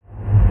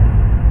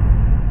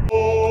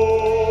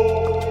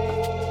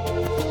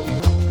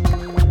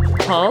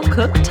Paul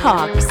Cook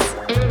Talks.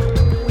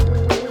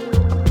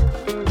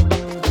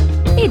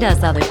 He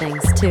does other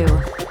things too.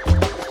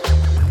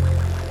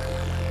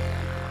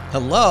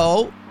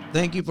 Hello.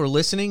 Thank you for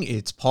listening.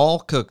 It's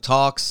Paul Cook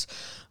Talks.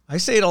 I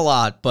say it a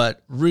lot,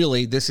 but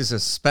really this is a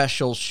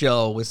special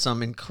show with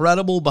some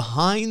incredible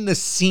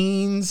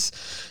behind-the-scenes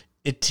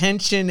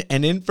attention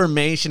and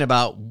information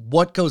about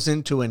what goes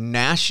into a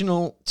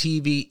national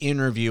TV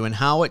interview and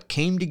how it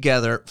came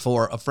together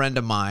for a friend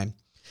of mine.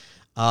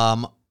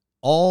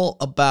 All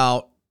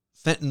about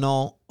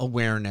fentanyl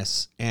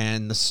awareness.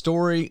 And the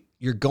story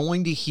you're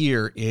going to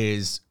hear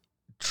is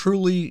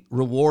truly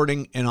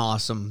rewarding and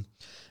awesome.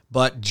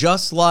 But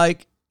just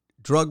like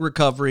drug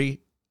recovery,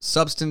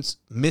 substance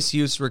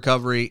misuse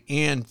recovery,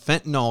 and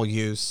fentanyl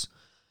use,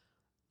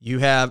 you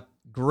have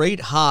great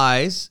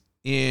highs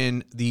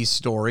in these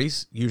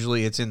stories.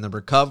 Usually it's in the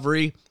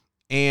recovery,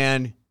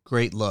 and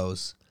great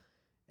lows.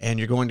 And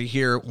you're going to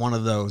hear one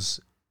of those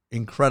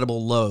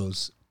incredible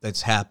lows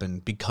that's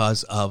happened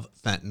because of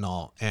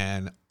fentanyl,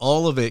 and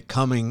all of it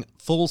coming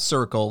full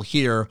circle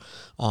here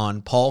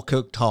on Paul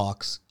Cook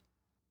Talks.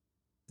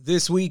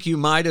 This week, you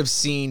might have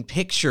seen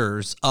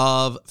pictures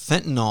of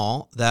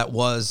fentanyl that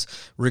was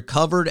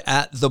recovered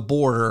at the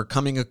border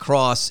coming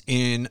across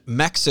in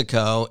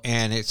Mexico,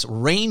 and it's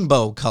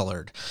rainbow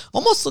colored.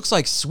 Almost looks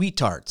like sweet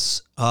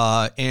tarts,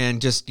 and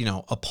just,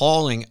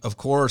 appalling, of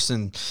course.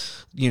 And,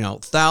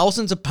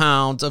 thousands of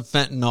pounds of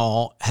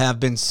fentanyl have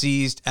been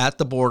seized at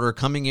the border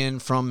coming in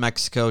from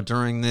Mexico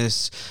during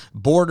this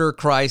border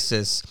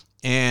crisis,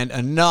 and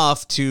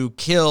enough to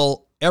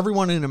kill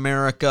everyone in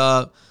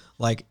America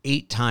like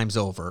 8 times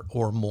over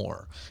or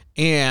more.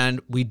 And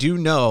we do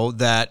know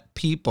that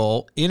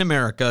people in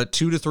America,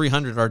 200 to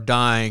 300, are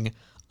dying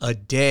a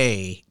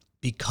day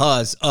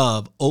because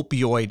of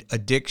opioid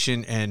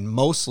addiction, and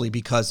mostly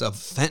because of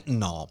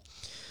fentanyl.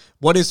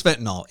 What is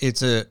fentanyl?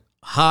 It's a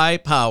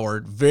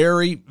high-powered,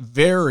 very,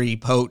 very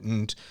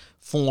potent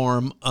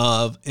form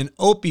of an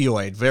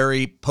opioid,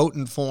 very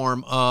potent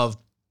form of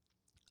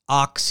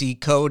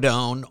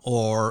oxycodone,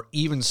 or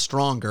even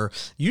stronger,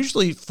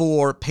 usually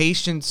for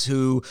patients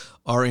who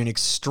are in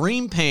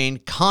extreme pain,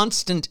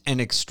 constant and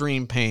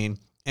extreme pain.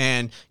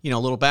 And, a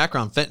little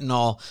background,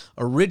 fentanyl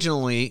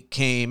originally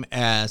came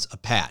as a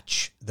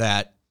patch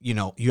that,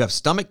 you have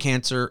stomach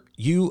cancer,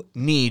 you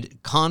need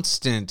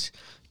constant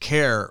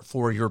care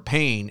for your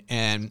pain,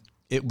 and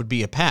it would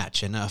be a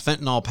patch. And a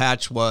fentanyl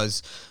patch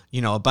was,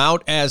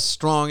 about as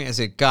strong as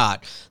it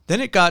got. Then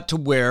it got to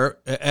where,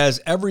 as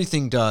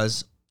everything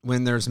does,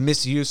 when there's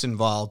misuse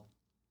involved,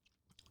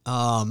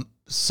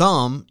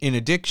 some in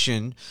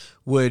addiction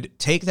would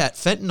take that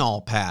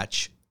fentanyl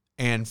patch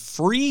and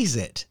freeze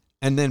it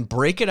and then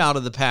break it out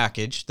of the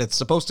package that's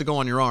supposed to go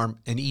on your arm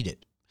and eat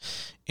it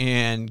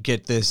and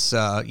get this,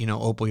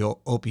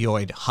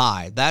 opioid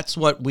high. That's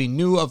what we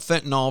knew of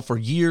fentanyl for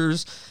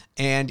years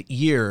and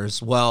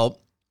years. Well,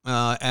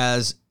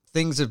 as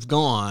things have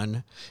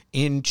gone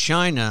in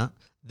China,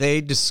 they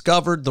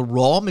discovered the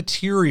raw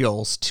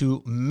materials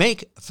to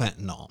make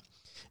fentanyl.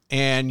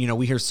 And,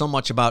 we hear so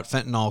much about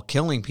fentanyl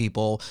killing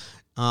people.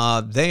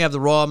 They have the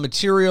raw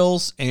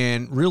materials,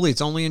 and really it's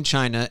only in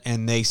China,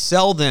 and they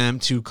sell them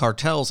to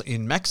cartels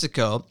in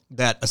Mexico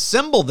that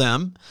assemble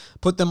them,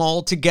 put them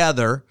all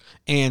together,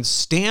 and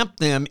stamp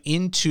them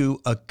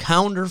into a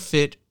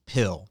counterfeit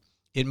pill.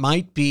 It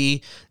might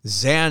be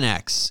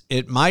Xanax.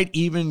 It might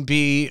even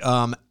be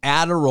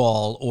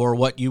Adderall, or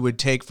what you would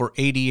take for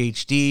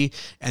ADHD.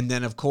 And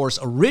then, of course,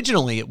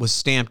 originally it was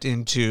stamped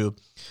into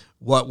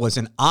what was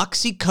an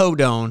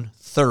oxycodone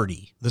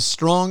 30, the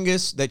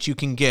strongest that you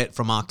can get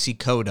from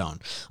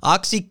oxycodone.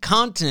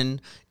 OxyContin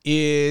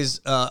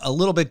is a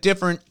little bit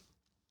different.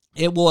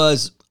 It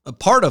was a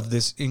part of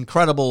this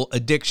incredible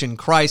addiction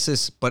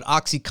crisis, but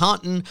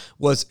OxyContin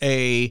was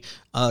a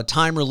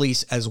time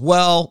release as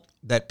well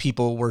that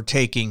people were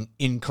taking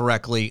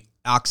incorrectly.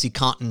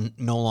 OxyContin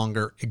no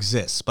longer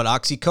exists, but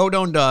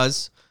oxycodone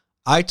does.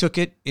 I took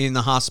it in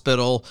the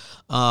hospital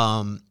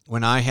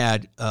when I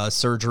had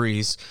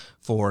surgeries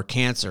for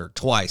cancer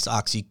twice,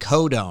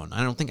 oxycodone.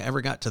 I don't think I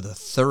ever got to the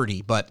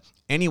 30, but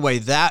anyway,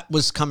 that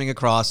was coming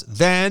across.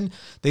 Then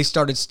they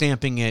started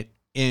stamping it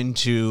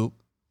into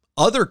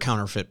other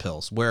counterfeit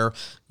pills where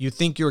you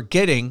think you're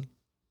getting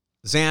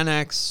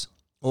Xanax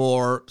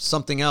or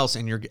something else,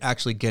 and you're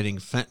actually getting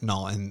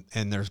fentanyl.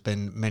 And there's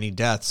been many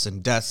deaths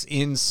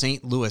in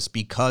St. Louis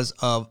because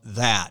of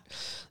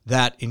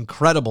that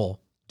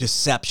incredible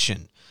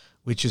deception,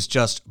 which is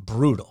just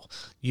brutal.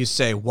 You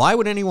say, why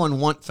would anyone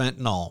want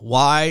fentanyl?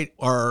 Why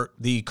are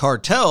the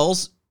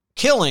cartels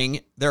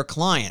killing their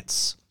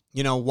clients?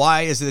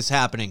 Why is this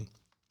happening?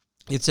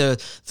 It's a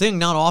thing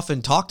not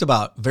often talked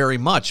about very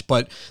much,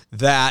 but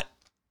that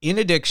in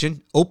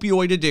addiction,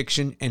 opioid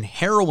addiction and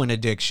heroin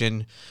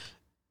addiction,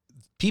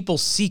 people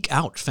seek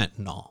out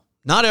fentanyl.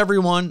 Not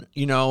everyone,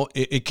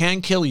 it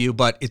can kill you,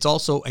 but it's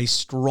also a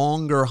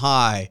stronger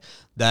high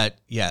that,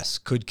 yes,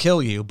 could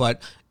kill you,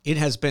 but it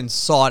has been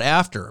sought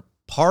after,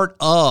 part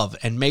of,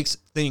 and makes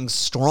things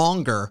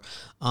stronger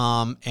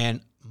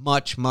and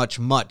much, much,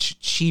 much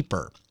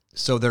cheaper.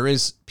 So there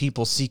is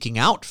people seeking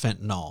out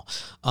fentanyl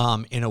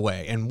in a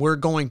way. And we're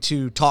going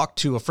to talk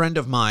to a friend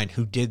of mine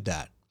who did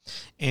that.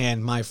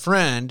 And my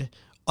friend,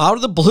 out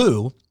of the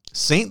blue,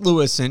 St.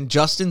 Louisan,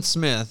 Justin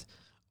Smith,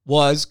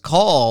 was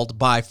called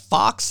by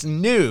Fox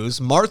News,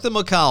 Martha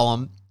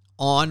McCallum,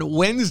 on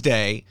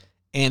Wednesday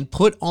and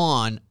put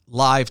on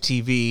live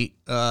TV,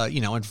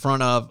 in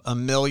front of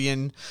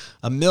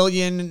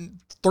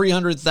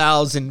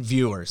 1,300,000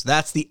 viewers.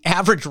 That's the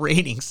average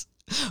ratings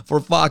for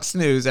Fox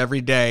News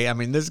every day. I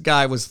mean, this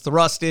guy was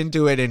thrust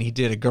into it and he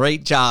did a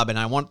great job. And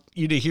I want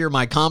you to hear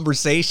my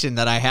conversation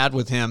that I had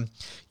with him.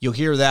 You'll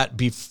hear that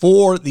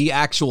before the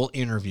actual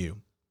interview,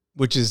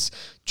 which is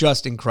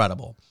just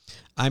incredible.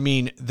 I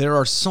mean, there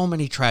are so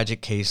many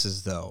tragic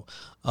cases, though,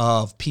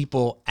 of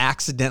people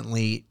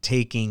accidentally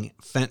taking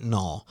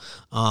fentanyl.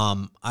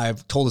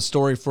 I've told a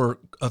story for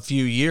a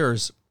few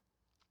years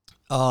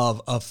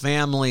of a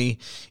family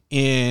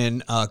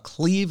in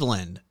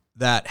Cleveland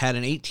that had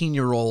an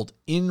 18-year-old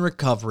in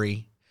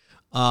recovery.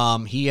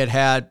 He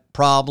had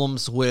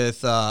problems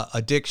with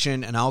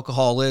addiction and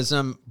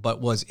alcoholism, but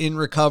was in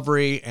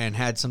recovery and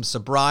had some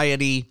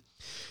sobriety.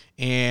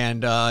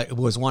 And it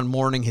was one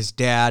morning his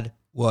dad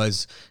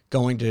was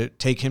going to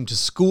take him to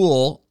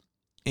school,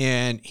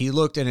 and he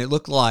looked, and it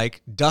looked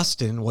like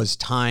Dustin was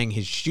tying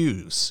his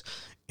shoes.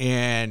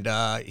 And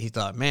he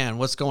thought, man,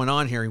 what's going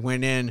on here? He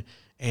went in,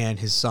 and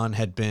his son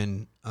had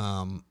been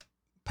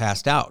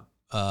passed out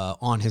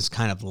on his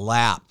kind of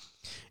lap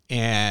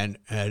and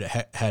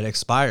had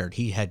expired.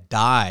 He had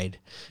died,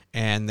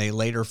 and they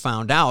later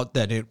found out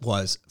that it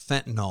was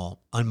fentanyl,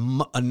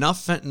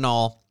 enough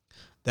fentanyl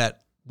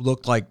that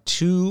looked like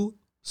 2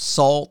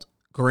 salt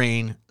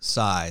grain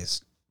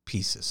sized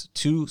pieces,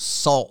 2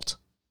 salt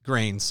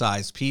grain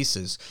sized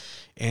pieces.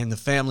 And the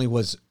family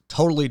was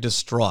totally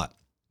distraught.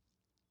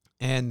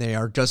 And they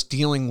are just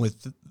dealing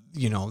with,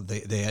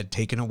 they had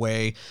taken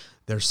away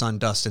their son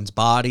Dustin's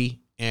body.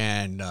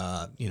 And,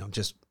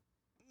 just,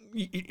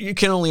 you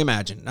can only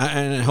imagine.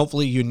 And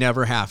hopefully you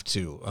never have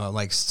to,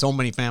 like so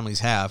many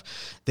families have.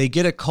 They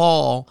get a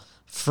call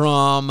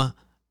from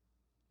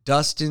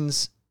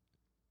Dustin's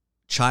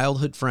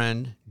childhood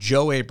friend,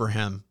 Joe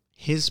Abraham,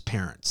 his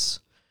parents.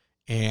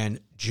 And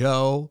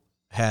Joe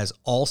has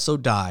also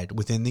died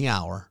within the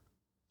hour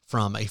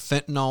from a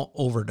fentanyl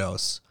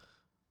overdose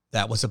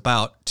that was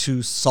about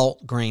 2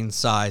 salt grain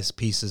size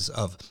pieces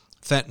of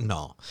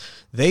fentanyl.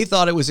 They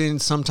thought it was in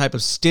some type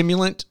of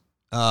stimulant.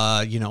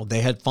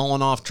 They had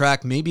fallen off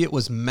track. Maybe it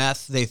was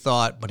meth, they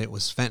thought, but it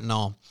was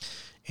fentanyl.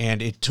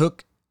 And it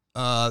took,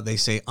 they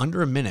say,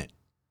 under a minute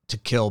to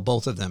kill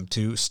both of them,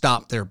 to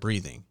stop their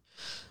breathing.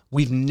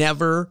 We've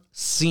never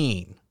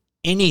seen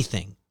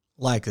anything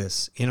like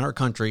this in our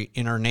country,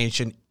 in our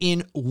nation,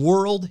 in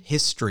world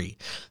history.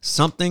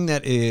 Something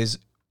that is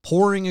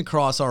pouring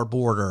across our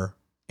border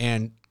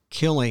and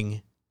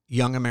killing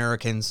young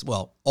Americans,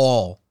 well,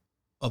 all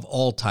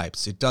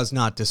types. It does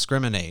not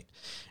discriminate.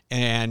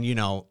 And,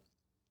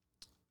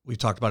 we've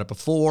talked about it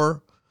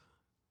before.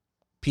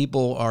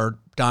 People are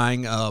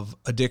dying of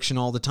addiction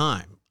all the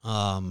time.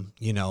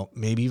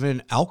 Maybe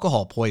even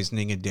alcohol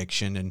poisoning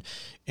addiction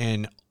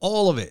and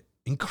all of it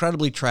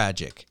incredibly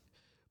tragic,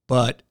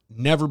 but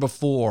never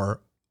before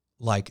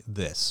like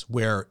this,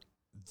 where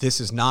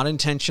this is not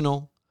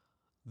intentional.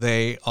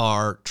 They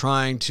are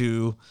trying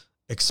to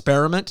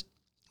experiment,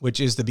 which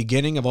is the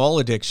beginning of all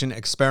addiction,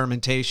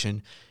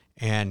 experimentation,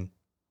 and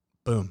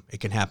boom,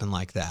 it can happen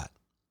like that.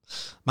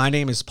 My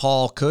name is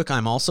Paul Cook.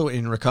 I'm also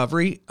in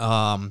recovery.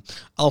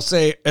 I'll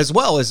say as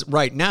well as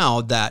right now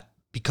that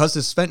because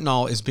this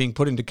fentanyl is being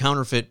put into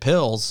counterfeit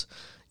pills,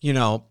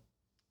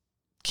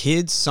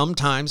 kids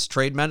sometimes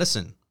trade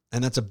medicine.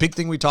 And that's a big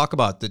thing we talk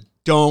about, that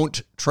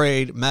don't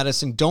trade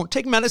medicine. Don't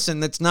take medicine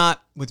that's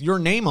not with your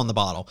name on the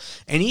bottle.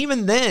 And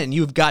even then,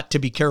 you've got to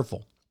be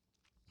careful.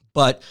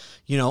 But,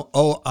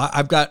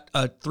 I've got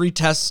 3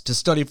 tests to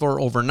study for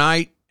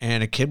overnight,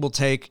 and a kid will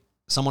take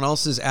someone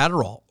else's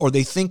Adderall, or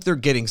they think they're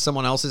getting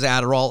someone else's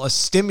Adderall, a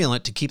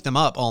stimulant to keep them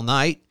up all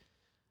night.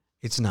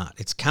 It's not.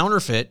 It's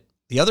counterfeit.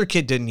 The other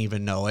kid didn't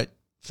even know it.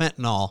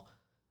 Fentanyl,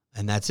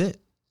 and that's it.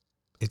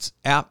 It's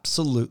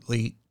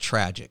absolutely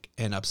tragic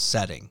and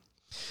upsetting.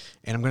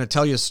 And I'm going to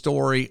tell you a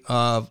story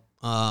of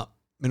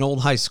an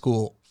old high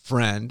school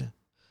friend.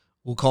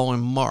 We'll call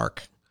him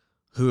Mark,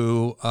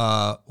 who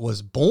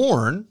was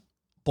born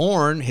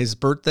his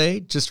birthday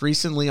just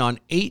recently on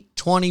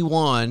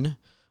 8/21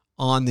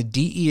 on the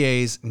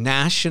DEA's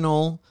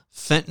National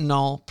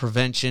Fentanyl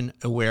Prevention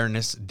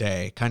Awareness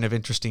Day. Kind of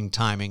interesting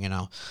timing, and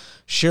I'll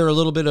share a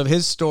little bit of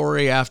his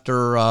story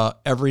after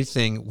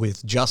everything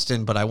with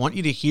Justin. But I want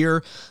you to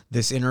hear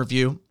this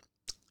interview.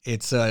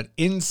 It's an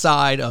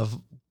inside of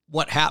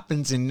what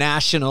happens in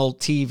national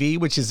TV,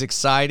 which is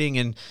exciting,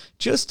 and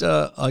just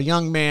a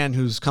young man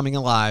who's coming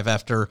alive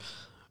after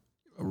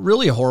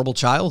really a horrible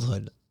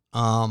childhood.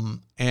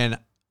 And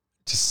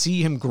to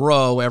see him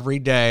grow every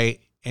day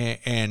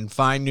and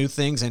find new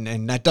things,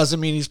 and that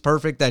doesn't mean he's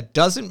perfect. That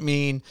doesn't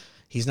mean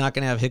he's not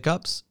going to have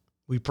hiccups.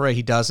 We pray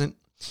he doesn't.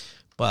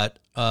 But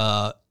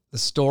the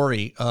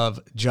story of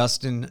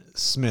Justin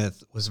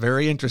Smith was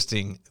very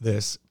interesting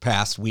this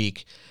past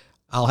week.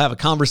 I'll have a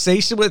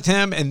conversation with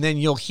him, and then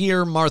you'll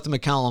hear Martha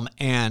McCallum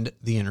and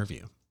the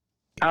interview.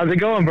 How's it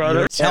going,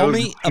 brother? Tell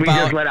me We about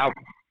just let out.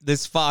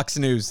 this Fox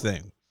News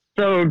thing.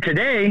 So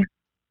today,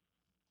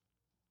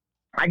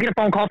 I get a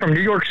phone call from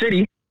New York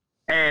City,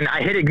 and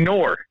I hit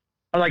ignore.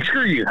 I'm like,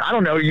 screw you. I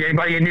don't know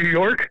anybody in New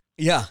York.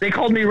 Yeah. They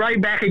called me right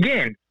back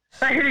again.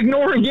 I hit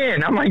ignore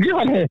again. I'm like, you're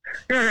not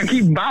going to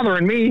keep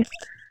bothering me.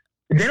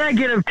 Then I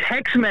get a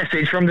text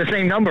message from the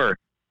same number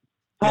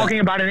talking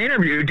about an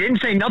interview.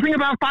 Didn't say nothing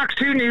about Fox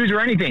 2 News or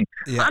anything.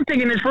 Yeah. I'm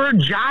thinking it's for a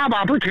job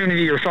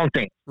opportunity or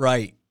something.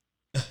 Right.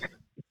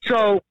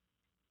 So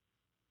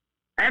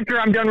after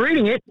I'm done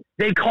reading it,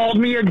 they called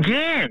me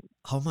again.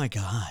 Oh, my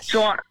gosh.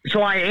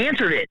 So I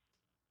answered it.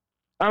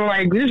 I'm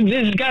like, this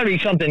has got to be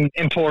something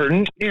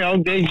important. You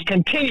know, they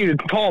continue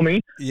to call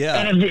me. Yeah.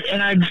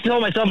 And I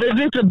told myself, if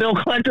it's a bill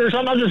collector or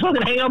something, I'll just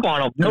fucking hang up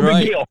on them. No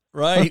big deal.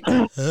 Right.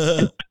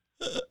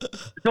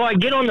 So I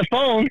get on the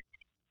phone,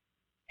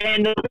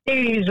 and the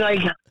lady's like,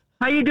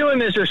 how you doing,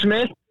 Mr.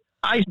 Smith?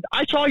 I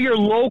saw your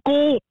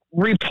local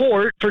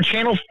report for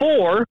Channel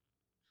 4,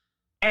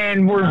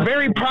 and we're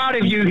very proud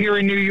of you here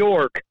in New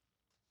York.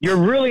 You're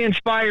really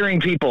inspiring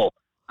people.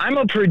 I'm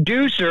a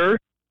producer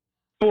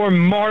for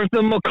Martha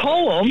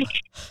McCallum,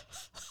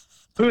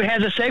 who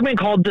has a segment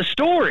called The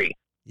Story.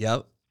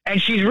 Yep.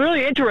 And she's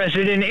really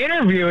interested in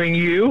interviewing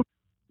you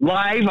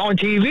live on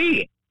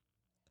TV.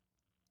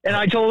 And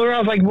I told her, I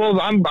was like,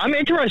 well, I'm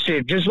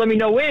interested. Just let me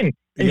know when.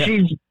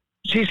 And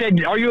she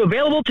said, are you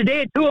available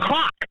today at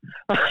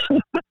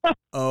 2:00?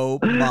 Oh,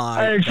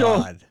 my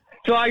God.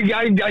 So I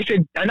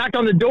said, I knocked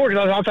on the door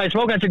because I was outside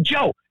smoking. I said,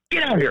 Joe,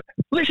 get out here.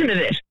 Listen to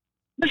this.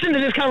 Listen to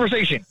this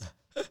conversation.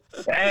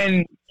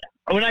 And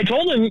when I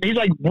told him, he's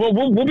like, well,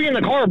 we'll be in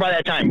the car by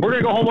that time. We're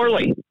going to go home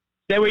early.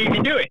 That way you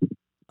can do it.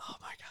 Oh,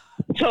 my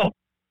God.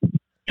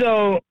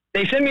 So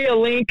they sent me a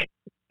link.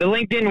 The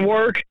link didn't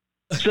work.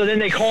 So then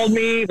they called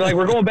me. Like,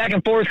 we're going back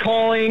and forth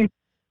calling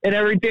and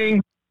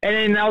everything. And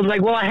then I was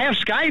like, well, I have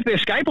Skype.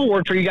 If Skype will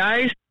work for you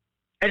guys.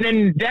 And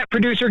then that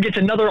producer gets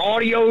another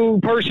audio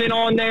person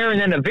on there and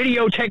then a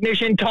video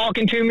technician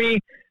talking to me.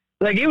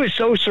 Like, it was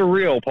so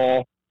surreal,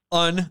 Paul.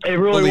 It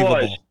really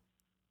was.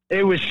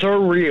 It was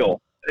surreal.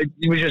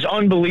 It was just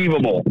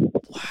unbelievable.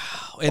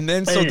 Wow. And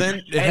then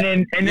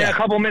a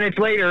couple minutes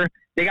later,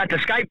 they got the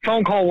Skype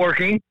phone call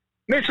working.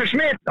 Mr.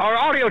 Smith, our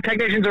audio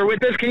technicians are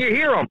with us. Can you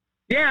hear them?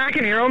 Yeah, I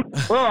can hear them.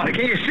 Well,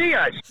 can you see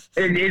us?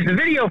 Is the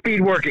video feed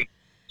working?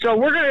 So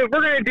we're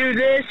gonna do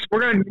this.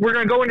 We're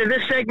gonna go into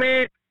this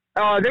segment.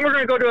 Then we're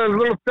gonna go to a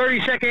little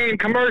 30-second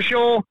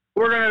commercial.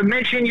 We're gonna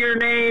mention your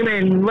name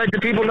and let the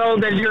people know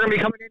that you're gonna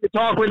be coming in to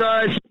talk with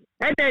us.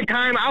 At that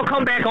time, I'll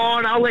come back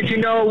on. I'll let you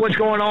know what's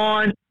going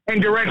on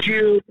and direct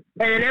you.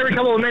 And then every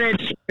couple of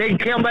minutes, they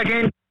come back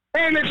in.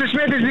 Hey, Mr.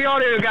 Smith is the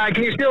audio guy.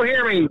 Can you still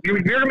hear me?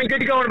 You're going to be good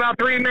to go in about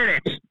 3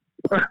 minutes.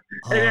 And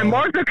then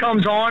Martha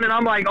comes on, and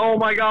I'm like, oh,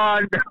 my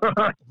God.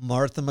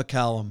 Martha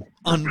McCallum.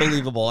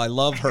 Unbelievable. I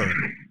love her.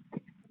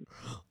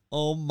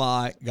 Oh,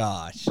 my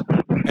gosh.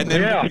 And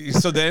then,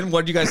 So then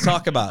what did you guys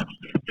talk about?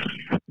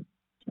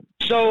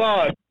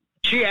 So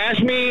she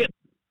asked me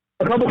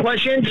a couple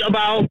questions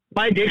about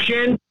my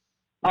addiction.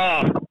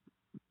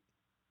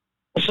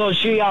 So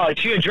she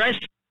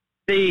addressed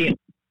the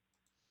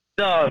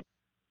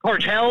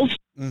cartels,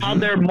 how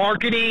they're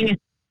marketing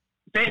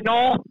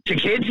fentanyl to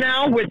kids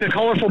now with the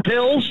colorful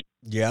pills.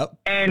 Yep.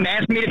 And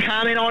asked me to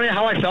comment on it,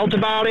 how I felt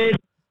about it.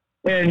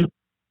 And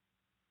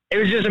it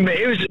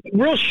was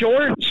real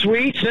short,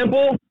 sweet,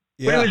 simple.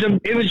 Yeah.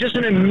 But it was just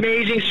an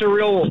amazing,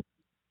 surreal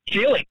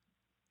feeling.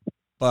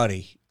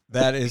 Buddy,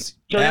 that is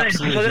so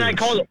then I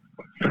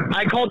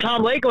called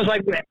Tom Lake. I was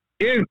like,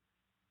 dude,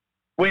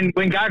 when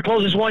God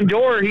closes one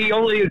door, he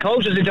only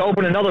closes it to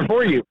open another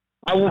for you.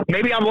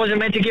 Maybe I wasn't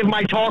meant to give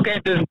my talk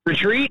at the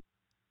retreat,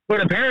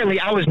 but apparently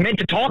I was meant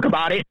to talk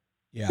about it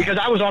because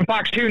I was on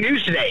Fox 2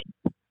 News today.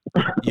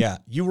 Yeah,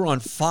 you were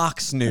on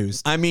Fox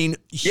News. I mean,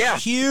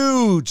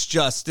 huge,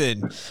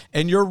 Justin.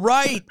 And you're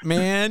right,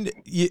 man.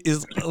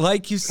 Is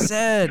like you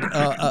said,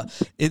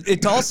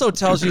 it also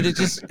tells you to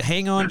just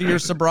hang on to your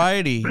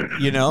sobriety,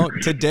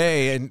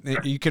 today, and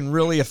you can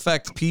really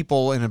affect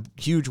people in a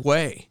huge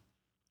way.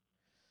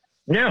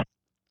 Yeah.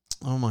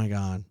 Oh my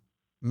God,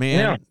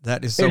 man,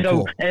 that is so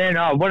cool. And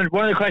one of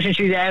the questions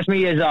she's asked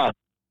me is,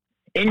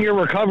 in your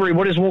recovery,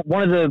 what is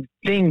one of the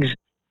things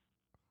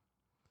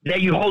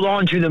that you hold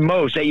on to the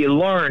most that you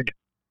learned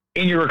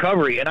in your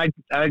recovery? And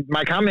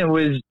my comment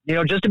was,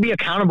 just to be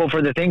accountable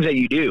for the things that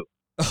you do.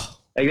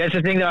 Like, that's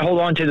the thing that I hold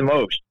on to the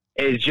most,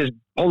 is just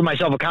holding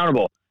myself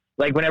accountable.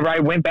 Like, whenever I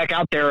went back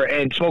out there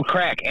and smoked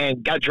crack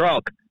and got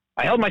drunk,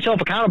 I held myself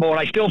accountable, and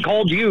I still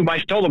called you. I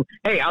told them,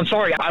 hey, I'm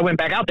sorry, I went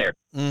back out there.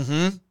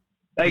 Mm-hmm.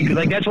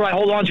 Like that's what I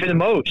hold on to the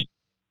most.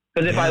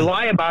 Because if I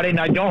lie about it and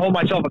I don't hold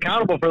myself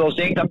accountable for those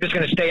things, I'm just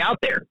going to stay out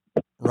there.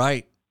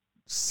 Right.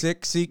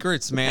 Sick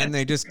secrets, man.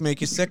 They just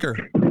make you sicker.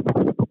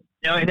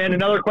 And then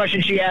another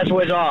question she asked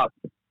was,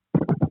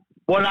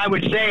 what I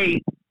would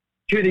say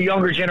to the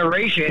younger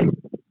generation.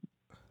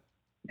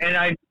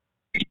 And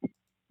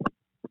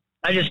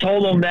I just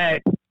told them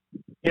that,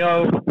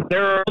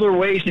 there are other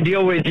ways to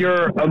deal with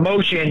your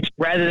emotions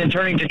rather than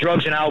turning to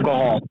drugs and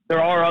alcohol.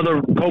 There are other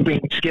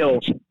coping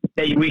skills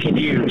that we can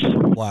use.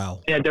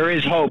 Wow. That there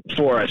is hope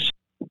for us.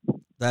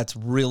 That's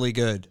really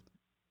good.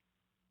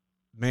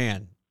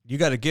 Man, you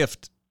got a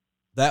gift.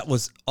 That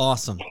was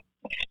awesome.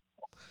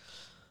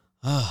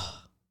 After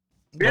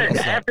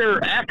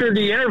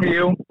the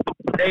interview,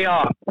 they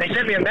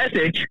sent me a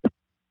message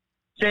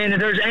saying that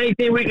there's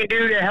anything we can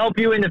do to help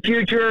you in the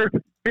future,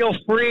 feel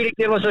free to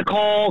give us a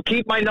call.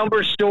 Keep my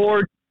number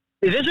stored.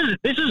 This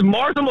is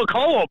Martha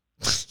McCollum.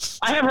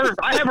 I have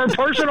her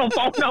personal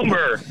phone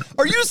number.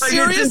 Are you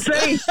serious? It's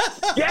insane.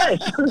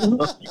 Yes.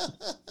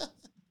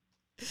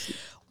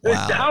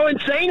 Wow. How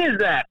insane is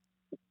that?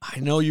 I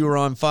know you were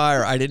on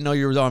fire. I didn't know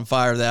you were on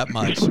fire that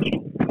much.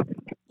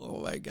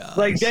 Oh my God.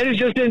 Like, that is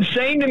just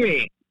insane to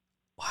me.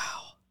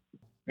 Wow.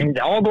 And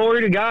all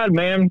glory to God,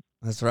 man.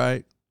 That's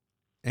right.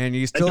 And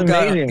you still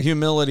got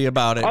humility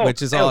about it,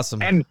 which is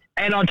awesome. And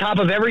on top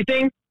of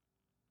everything,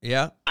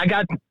 yeah, I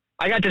got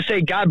to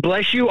say God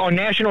bless you on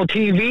national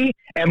TV,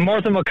 and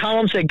Martha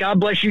McCollum said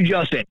God bless you,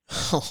 Justin.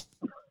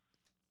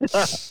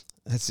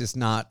 That's just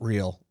not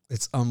real.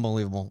 It's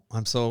unbelievable.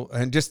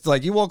 And just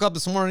like you woke up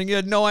this morning, you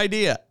had no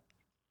idea.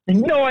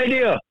 No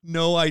idea.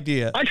 No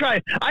idea. I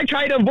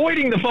tried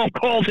avoiding the phone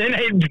calls,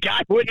 and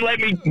God wouldn't let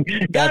me.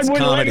 That's God wouldn't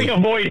comedy. let me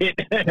avoid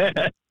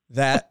it.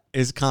 That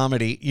is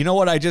comedy. You know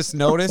what I just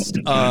noticed?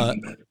 I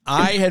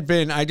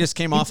just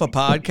came off a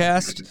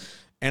podcast,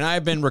 and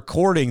I've been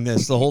recording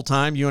this the whole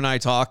time, you and I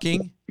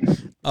talking.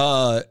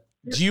 Do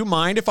you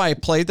mind if I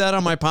played that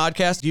on my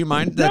podcast? Do you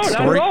mind that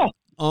story? Not at all.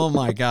 Oh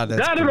my God, that's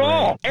not great. at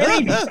all.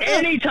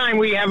 Anytime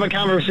we have a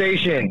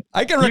conversation,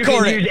 I can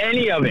record it. You can use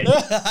any of it.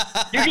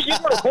 You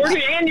can record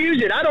it and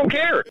use it. I don't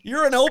care.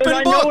 You're an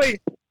open book.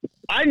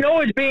 I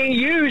know it's being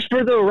used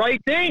for the right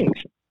things,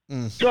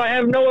 so I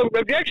have no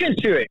objections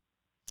to it.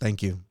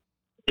 Thank you.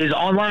 Is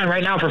online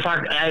right now for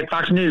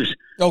Fox News.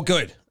 Oh,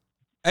 good.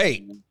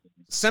 Hey,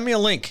 send me a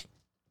link.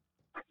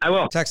 I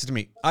will. Text it to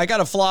me. I got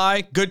to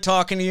fly. Good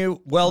talking to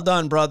you. Well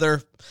done,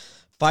 brother.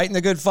 Fighting the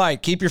good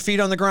fight. Keep your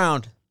feet on the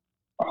ground.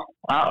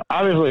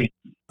 Obviously.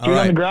 Feet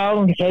on the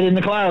ground, head in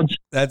the clouds.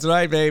 That's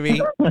right, baby.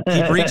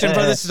 Keep reaching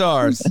for the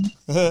stars.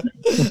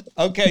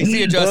 Okay, see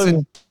you,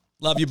 Justin.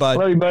 Love you, bud.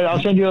 Love you, bud.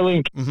 I'll send you a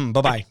link. Mm-hmm.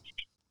 Bye-bye.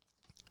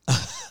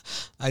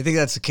 I think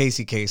that's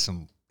Casey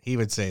Kasem. He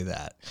would say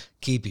that.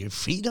 Keep your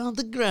feet on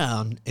the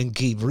ground and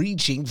keep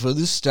reaching for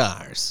the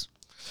stars.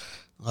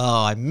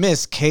 Oh, I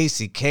miss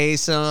Casey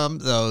Kasem.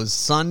 Those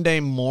Sunday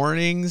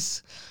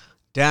mornings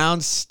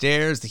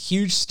downstairs, the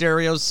huge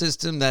stereo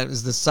system that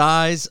is the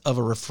size of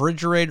a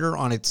refrigerator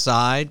on its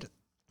side.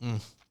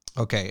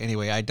 Okay,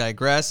 anyway, I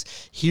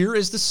digress. Here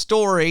is the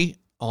story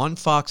on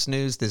Fox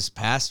News this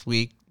past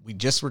week. We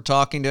just were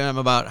talking to him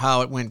about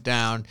how it went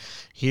down.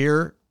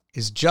 Here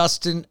is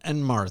Justin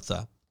and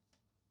Martha.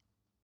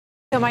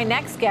 So my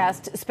next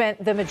guest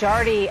spent the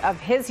majority of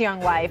his young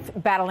life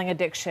battling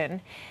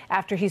addiction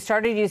after he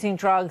started using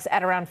drugs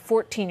at around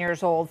 14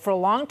 years old. For a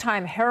long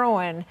time,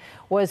 heroin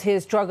was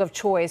his drug of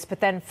choice, but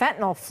then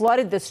fentanyl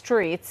flooded the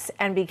streets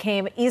and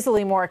became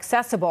easily more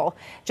accessible.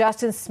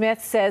 Justin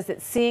Smith says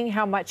that seeing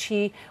how much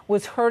he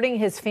was hurting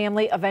his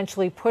family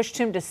eventually pushed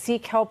him to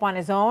seek help on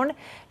his own.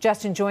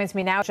 Justin joins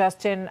me now.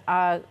 Justin,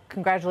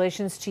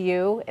 congratulations to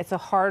you. It's a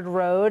hard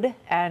road,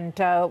 and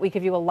we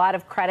give you a lot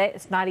of credit.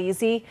 It's not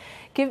easy.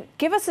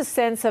 Give us a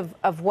sense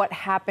of what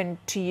happened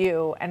to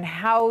you and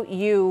how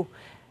your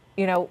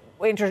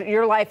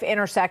life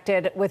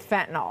intersected with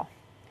fentanyl.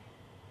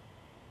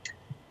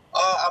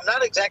 I'm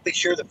not exactly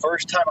sure the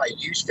first time I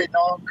used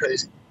fentanyl,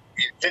 because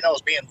fentanyl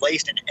is being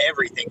laced in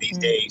everything these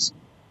days.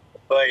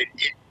 But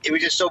it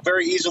was just so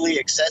very easily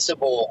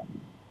accessible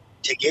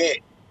to get.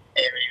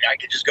 I mean, I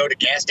could just go to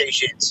gas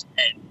stations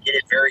and get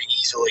it very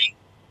easily.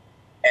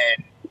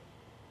 And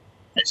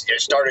I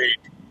just started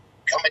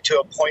coming to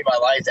a point in my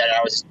life that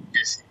I was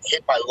just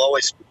hit my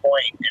lowest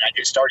point, and I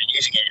just started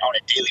using it on a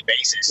daily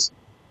basis.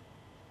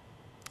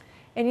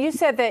 And you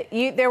said that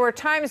there were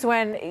times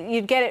when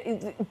you'd get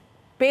it.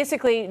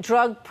 Basically,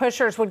 drug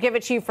pushers would give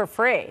it to you for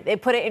free. They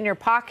put it in your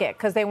pocket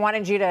because they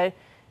wanted you to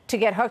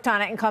get hooked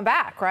on it and come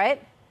back,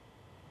 right?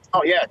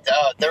 Oh, yeah.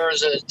 There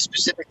was a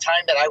specific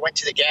time that I went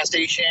to the gas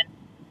station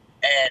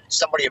and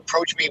somebody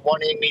approached me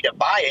wanting me to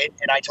buy it,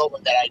 and I told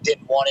them that I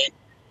didn't want it.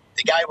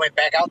 The guy went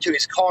back out to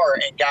his car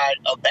and got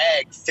a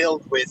bag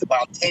filled with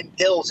about 10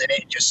 pills in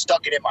it and just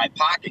stuck it in my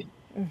pocket.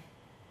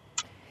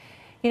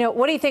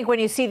 What do you think when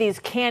you see these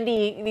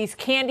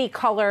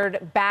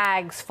candy-colored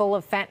bags full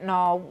of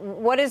fentanyl?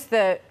 What is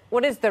the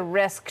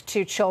risk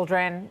to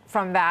children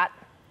from that?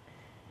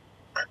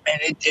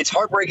 And it's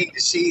heartbreaking to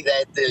see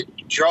that the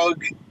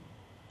drug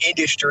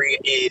industry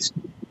is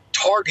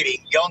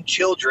targeting young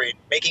children,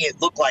 making it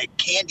look like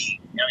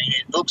candy. I mean,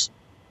 it looks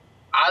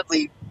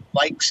oddly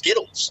like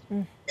Skittles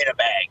in a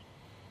bag.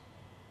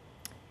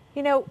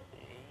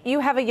 you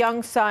have a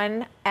young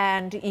son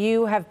and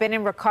you have been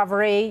in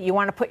recovery. You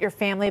want to put your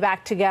family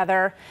back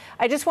together.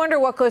 I just wonder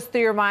what goes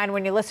through your mind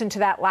when you listen to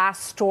that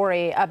last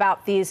story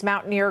about these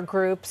mountaineer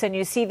groups and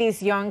you see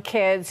these young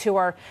kids who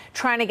are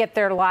trying to get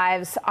their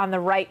lives on the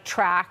right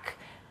track.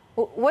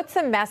 What's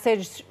the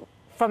message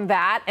from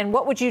that, and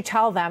what would you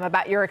tell them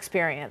about your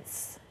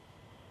experience?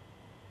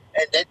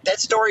 And that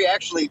story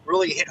actually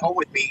really hit home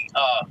with me,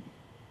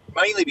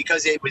 mainly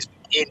because it was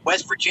in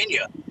West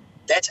Virginia.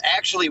 That's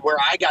actually where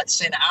I got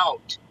sent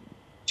out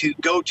to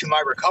go to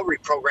my recovery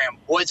program,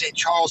 was in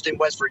Charleston,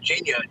 West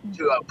Virginia,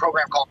 to a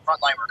program called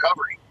Frontline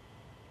Recovery.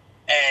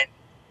 And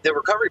the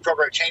recovery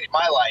program changed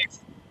my life.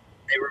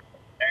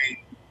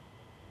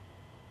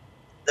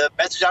 The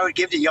message I would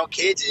give to young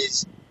kids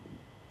is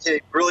to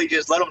really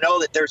just let them know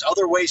that there's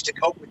other ways to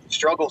cope with the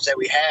struggles that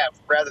we have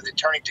rather than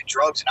turning to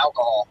drugs and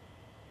alcohol.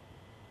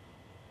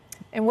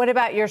 And what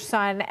about your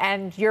son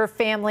and your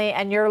family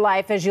and your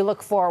life as you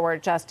look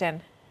forward,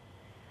 Justin?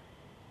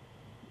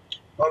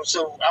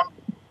 So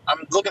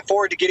I'm looking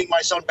forward to getting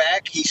my son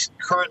back. He's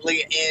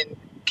currently in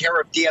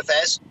care of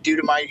DFS due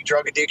to my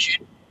drug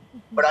addiction,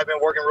 but I've been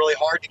working really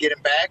hard to get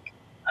him back.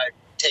 I've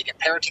taken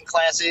parenting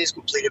classes,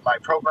 completed my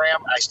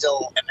program. I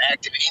still am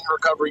active in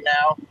recovery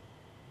now,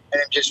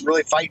 and I'm just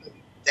really fighting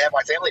to have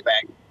my family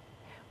back.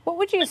 What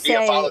would you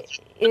say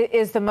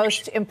is the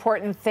most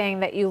important thing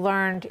that you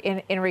learned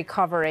in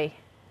recovery?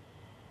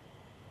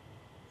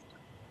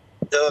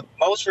 The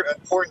most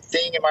important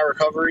thing in my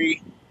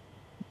recovery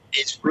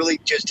is really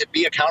just to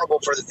be accountable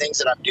for the things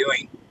that I'm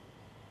doing.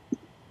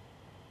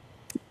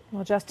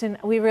 Well, Justin,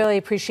 we really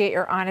appreciate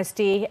your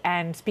honesty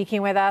and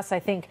speaking with us.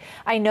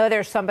 I know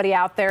there's somebody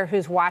out there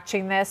who's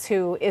watching this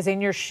who is in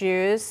your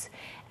shoes,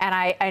 and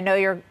I know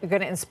you're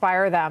going to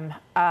inspire them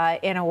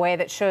in a way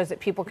that shows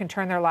that people can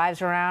turn their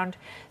lives around.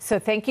 So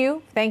thank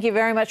you. Thank you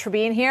very much for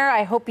being here.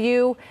 I hope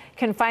you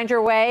can find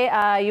your way,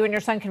 you and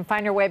your son can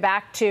find your way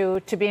back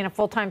to being a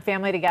full-time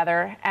family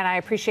together, and I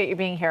appreciate you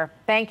being here.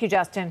 Thank you,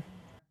 Justin.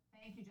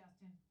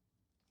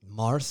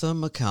 Martha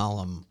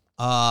McCallum.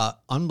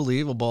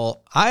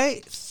 Unbelievable.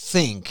 I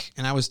think,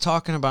 and I was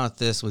talking about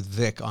this with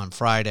Vic on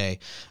Friday,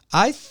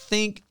 I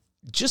think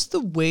just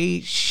the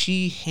way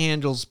she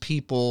handles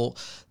people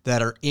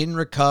that are in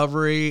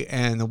recovery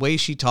and the way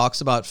she talks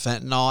about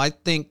fentanyl, I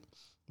think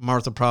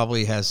Martha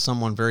probably has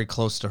someone very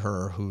close to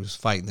her who's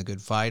fighting the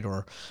good fight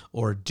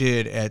or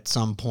did at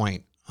some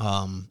point.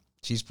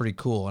 She's pretty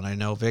cool. And I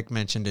know Vic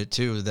mentioned it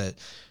too, that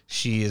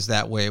she is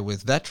that way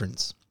with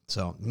veterans.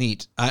 So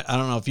neat. I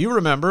don't know if you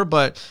remember,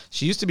 but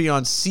she used to be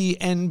on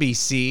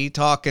CNBC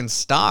talking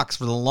stocks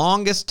for the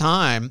longest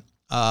time.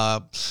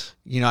 I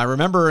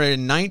remember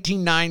in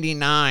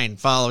 1999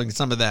 following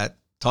some of that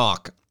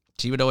talk,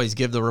 she would always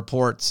give the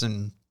reports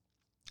and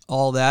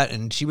all that.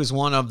 And she was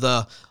one of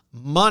the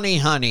money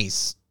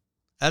honeys.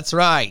 That's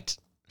right.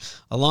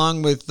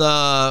 Along with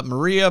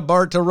Maria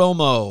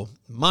Bartiromo,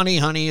 money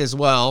honey as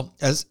well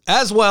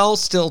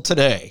still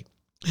today.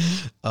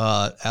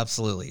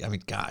 Absolutely. I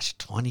mean, gosh,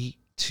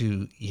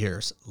 22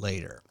 years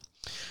later.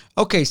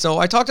 Okay, so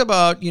I talked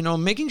about,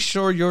 making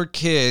sure your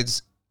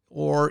kids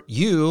or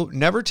you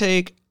never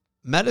take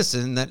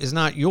medicine that is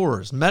not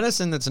yours,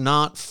 medicine that's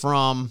not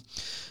from,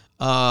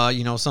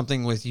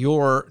 something with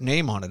your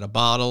name on it, a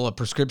bottle, a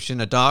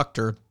prescription, a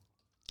doctor.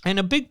 And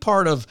a big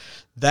part of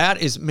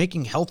that is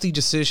making healthy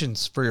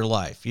decisions for your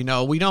life.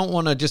 We don't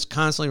want to just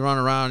constantly run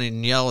around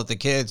and yell at the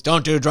kids,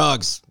 don't do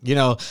drugs,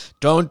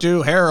 don't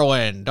do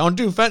heroin, don't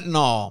do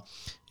fentanyl.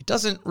 It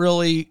doesn't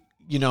really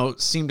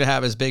seem to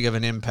have as big of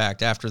an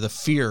impact after the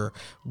fear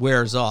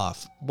wears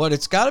off. What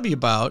it's got to be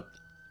about,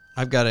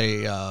 I've got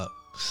a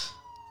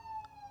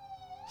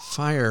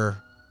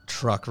fire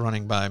truck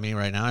running by me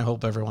right now. I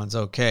hope everyone's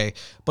okay.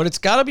 But it's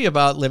got to be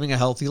about living a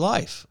healthy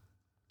life,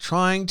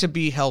 trying to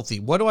be healthy.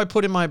 What do I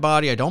put in my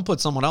body? I don't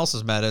put someone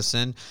else's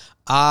medicine.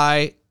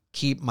 I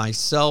keep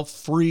myself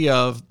free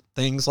of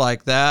things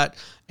like that,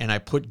 and I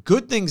put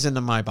good things into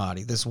my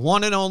body, this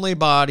one and only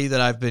body that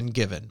I've been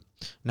given.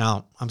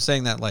 Now, I'm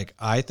saying that like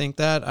I think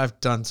that. I've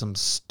done some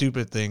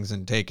stupid things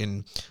and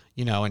taken,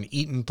 and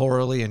eaten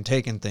poorly and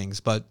taken things.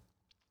 But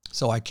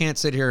so I can't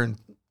sit here and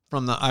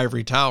from the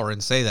ivory tower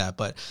and say that.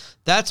 But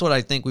that's what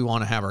I think we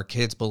want to have our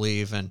kids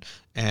believe. And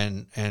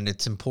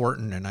it's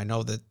important. And I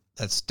know that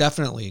that's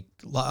definitely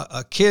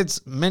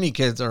many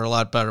kids are a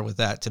lot better with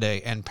that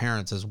today, and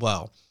parents as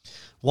well.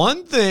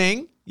 One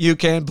thing you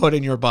can put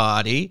in your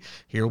body,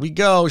 here we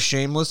go,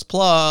 shameless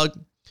plug,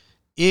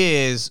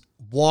 is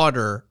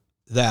water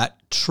that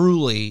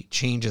truly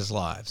changes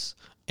lives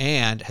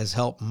and has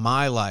helped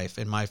my life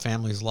and my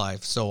family's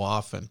life so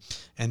often.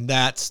 And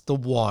that's the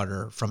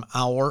water from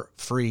our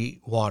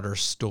free water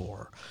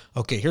store.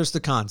 Okay, here's the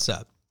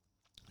concept.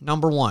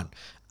 Number one,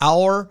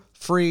 our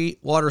free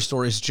water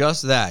store is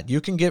just that.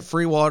 You can get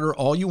free water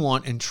all you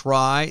want and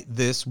try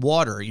this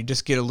water. You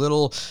just get a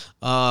little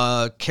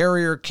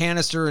carrier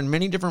canister in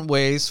many different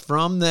ways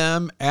from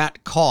them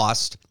at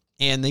cost,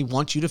 and they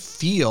want you to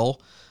feel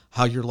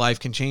how your life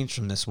can change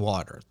from this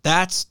water.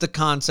 That's the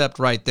concept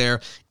right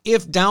there.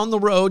 If down the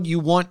road you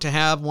want to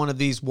have one of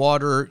these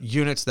water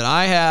units that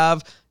I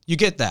have, You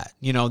get that.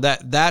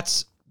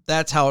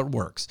 That's how it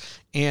works.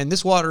 And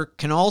this water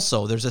can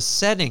also, there's a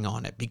setting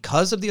on it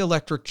because of the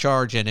electric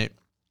charge in it.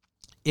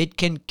 It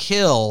can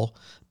kill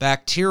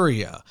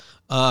bacteria.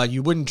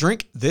 You wouldn't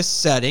drink this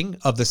setting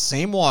of the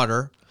same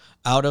water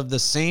out of the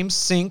same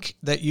sink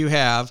that you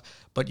have,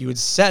 but you would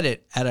set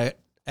it at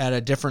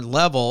a different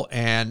level,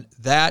 and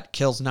that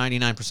kills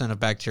 99% of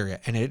bacteria.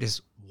 And it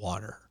is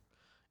water.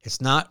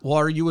 It's not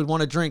water you would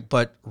want to drink,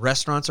 but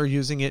restaurants are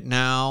using it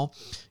now.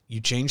 You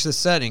change the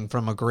setting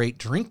from a great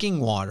drinking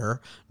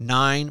water,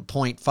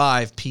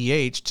 9.5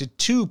 pH, to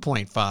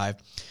 2.5,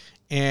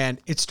 and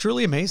it's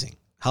truly amazing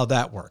how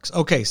that works.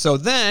 Okay, so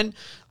then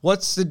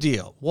what's the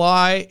deal?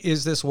 Why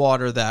is this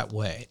water that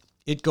way?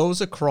 It goes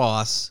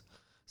across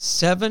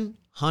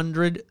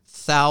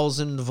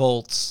 700,000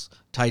 volts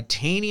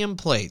titanium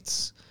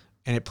plates,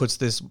 and it puts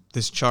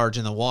this charge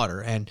in the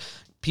water. And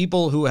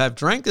people who have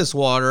drank this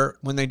water,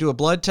 when they do a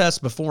blood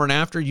test before and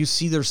after, you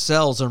see their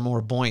cells are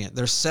more buoyant.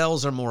 Their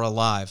cells are more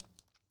alive.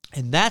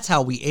 And that's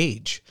how we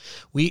age.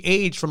 We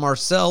age from our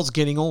cells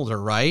getting older,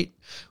 right?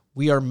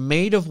 We are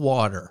made of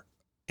water.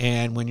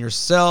 And when your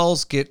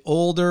cells get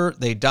older,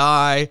 they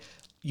die,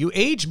 you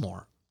age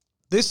more.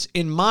 This,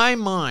 in my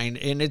mind,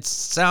 and it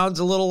sounds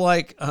a little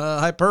like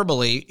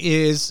hyperbole,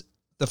 is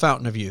the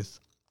fountain of youth.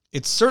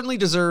 It certainly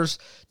deserves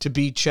to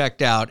be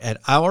checked out at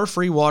our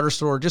free water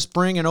store. Just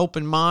bring an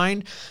open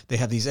mind. They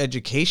have these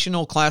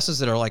educational classes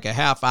that are like a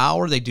half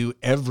hour. They do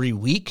every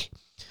week.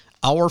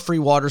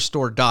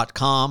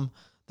 Ourfreewaterstore.com.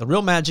 The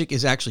real magic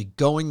is actually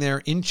going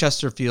there in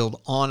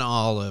Chesterfield on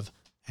Olive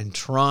and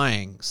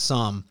trying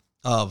some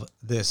of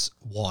this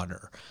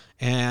water.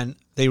 And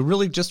they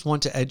really just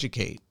want to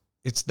educate.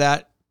 It's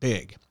that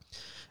big.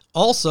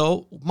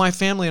 Also, my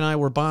family and I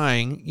were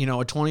buying,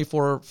 a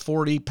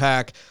 24-40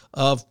 pack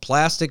of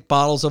plastic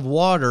bottles of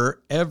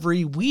water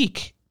every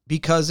week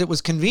because it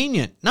was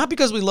convenient. Not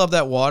because we love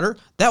that water.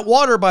 That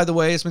water, by the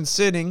way, has been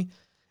sitting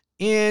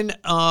in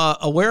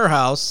a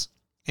warehouse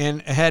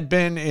and had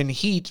been in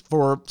heat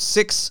for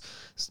 6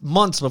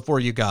 months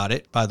before you got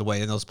it, by the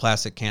way, in those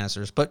plastic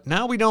canisters. But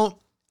now we don't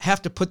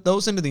have to put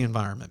those into the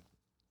environment.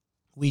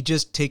 We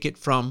just take it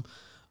from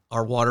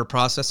our water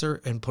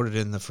processor and put it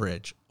in the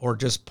fridge, or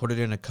just put it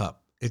in a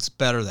cup. It's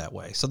better that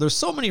way. So there's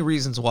so many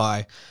reasons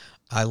why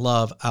I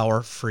love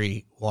our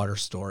free water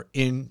store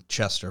in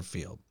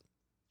Chesterfield.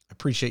 I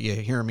appreciate you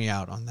hearing me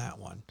out on that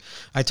one.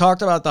 I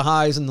talked about the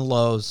highs and the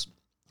lows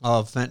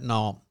of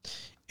fentanyl,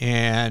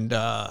 and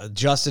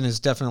Justin is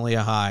definitely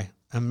a high.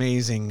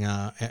 Amazing.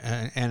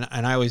 And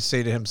I always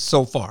say to him,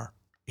 so far,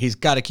 he's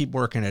got to keep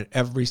working it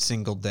every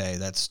single day.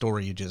 That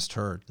story you just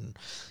heard. And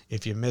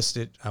if you missed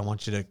it, I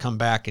want you to come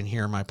back and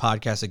hear my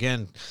podcast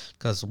again,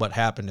 because what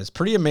happened is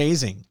pretty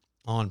amazing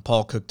on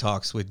Paul Cook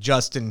Talks with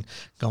Justin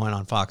going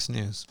on Fox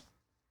News.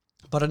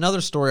 But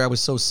another story, I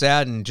was so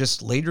saddened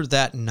just later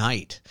that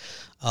night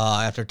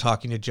after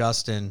talking to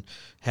Justin,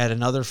 had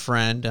another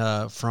friend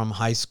from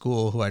high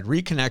school who I'd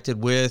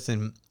reconnected with,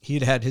 and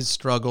he'd had his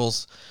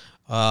struggles.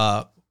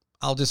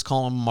 I'll just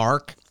call him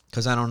Mark,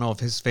 because I don't know if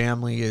his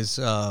family is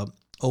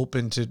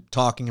open to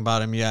talking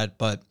about him yet,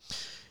 but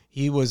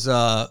he was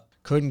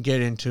couldn't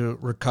get into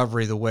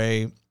recovery the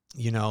way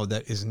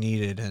that is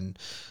needed, and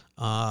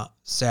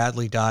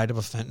sadly died of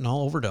a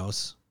fentanyl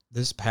overdose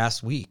this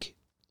past week.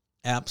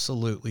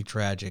 Absolutely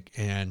tragic,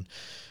 and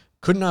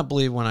could not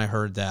believe when I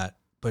heard that.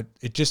 But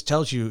it just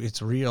tells you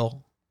it's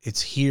real.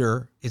 It's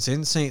here. It's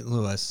in St.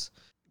 Louis.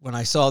 When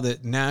I saw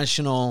that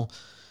National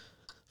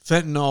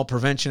Fentanyl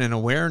Prevention and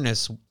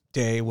Awareness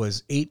Day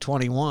was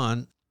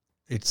 8/21,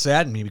 it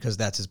saddened me because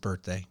that's his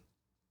birthday,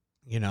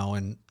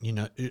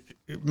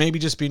 maybe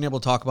just being able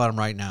to talk about him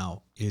right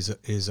now is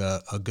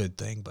a good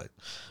thing, but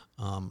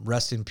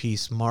rest in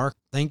peace, Mark.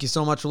 Thank you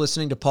so much for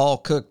listening to Paul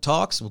Cook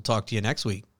Talks. We'll talk to you next week.